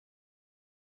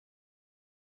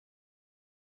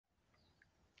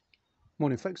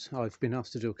Morning folks, I've been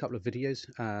asked to do a couple of videos.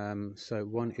 So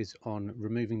one is on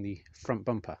removing the front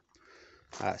bumper.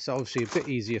 So obviously a bit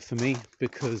easier for me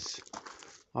because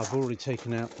I've already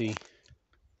taken out the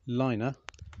liner.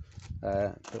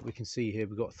 But we can see here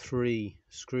we've got 3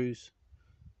 screws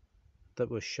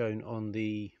that were shown on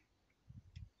the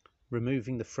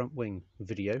removing the front wing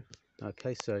video.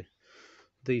 Okay, so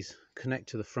these connect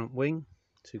to the front wing.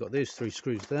 So you've got those 3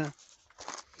 screws there.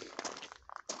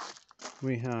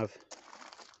 We have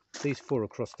these 4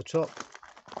 across the top,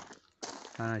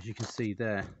 and as you can see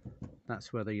there,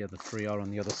 that's where the other 3 are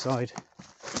on the other side.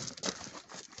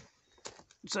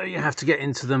 So you have to get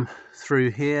into them through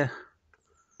here.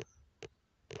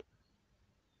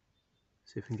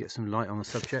 See if we can get some light on the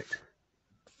subject.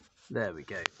 There we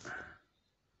go.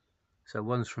 So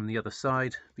one's from the other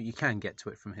side, but you can get to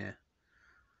it from here.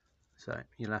 So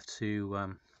you'll have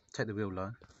to take the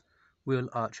wheel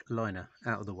arch liner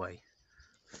out of the way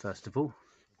first of all.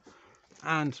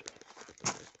 And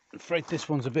I'm afraid this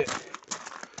one's a bit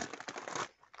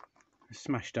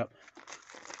smashed up,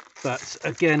 but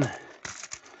again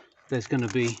there's going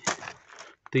to be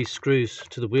these screws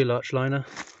to the wheel arch liner.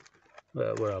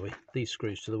 Where are we? These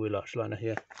screws to the wheel arch liner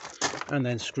here, and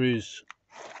then screws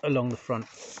along the front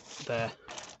there.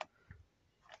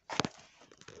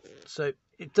 So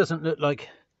it doesn't look like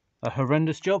a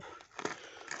horrendous job.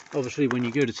 Obviously when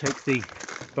you go to take the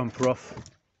bumper off,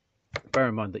 bear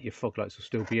in mind that your fog lights will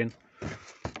still be in.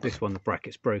 This one, the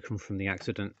bracket's broken from the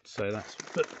accident, so that's,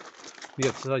 but the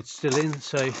other side's still in,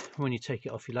 so when you take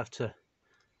it off you'll have to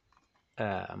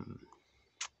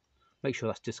make sure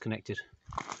that's disconnected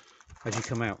as you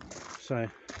come out. So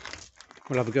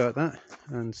we'll have a go at that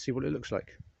and see what it looks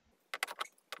like.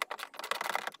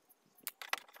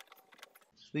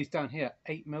 So these down here,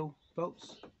 8mm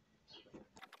bolts.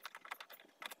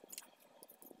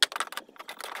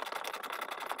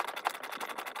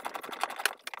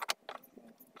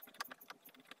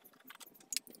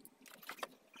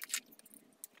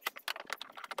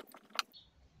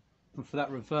 And for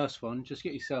that reverse one, just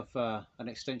get yourself an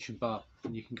extension bar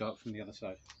and you can go up from the other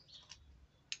side.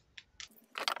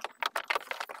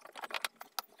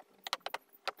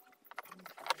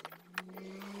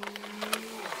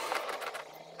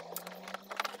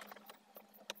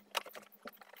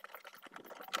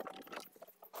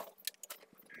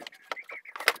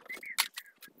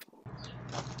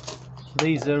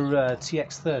 These are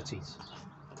TX30s.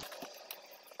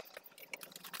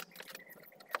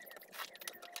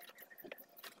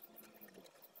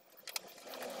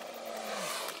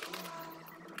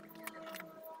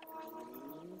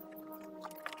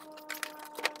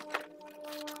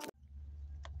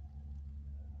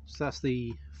 So that's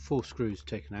the 4 screws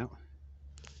taken out,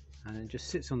 and it just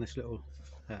sits on this little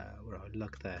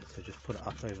lug there, so just put it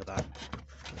up over that,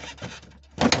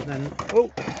 and then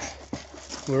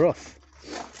we're off.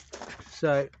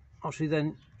 So obviously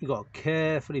then you've got to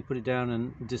carefully put it down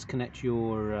and disconnect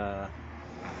your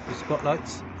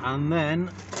spotlights, and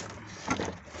then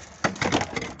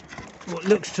what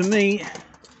looks to me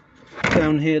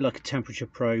down here like a temperature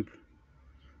probe,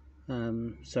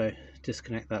 so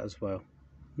disconnect that as well,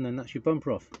 and then that's your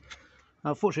bumper off.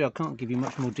 Unfortunately I can't give you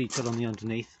much more detail on the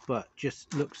underneath, but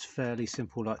just looks fairly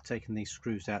simple, like taking these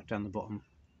screws out down the bottom.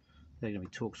 They're going to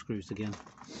be Torx screws again,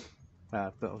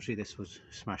 but obviously this was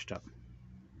smashed up.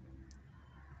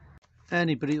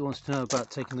 Anybody that wants to know about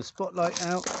taking the spotlight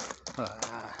out,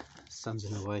 sun's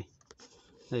in the way,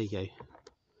 there you go,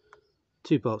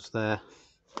 2 bolts there,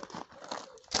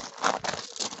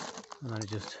 and then it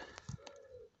just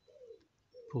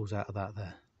pulls out of that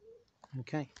there.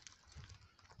 Okay.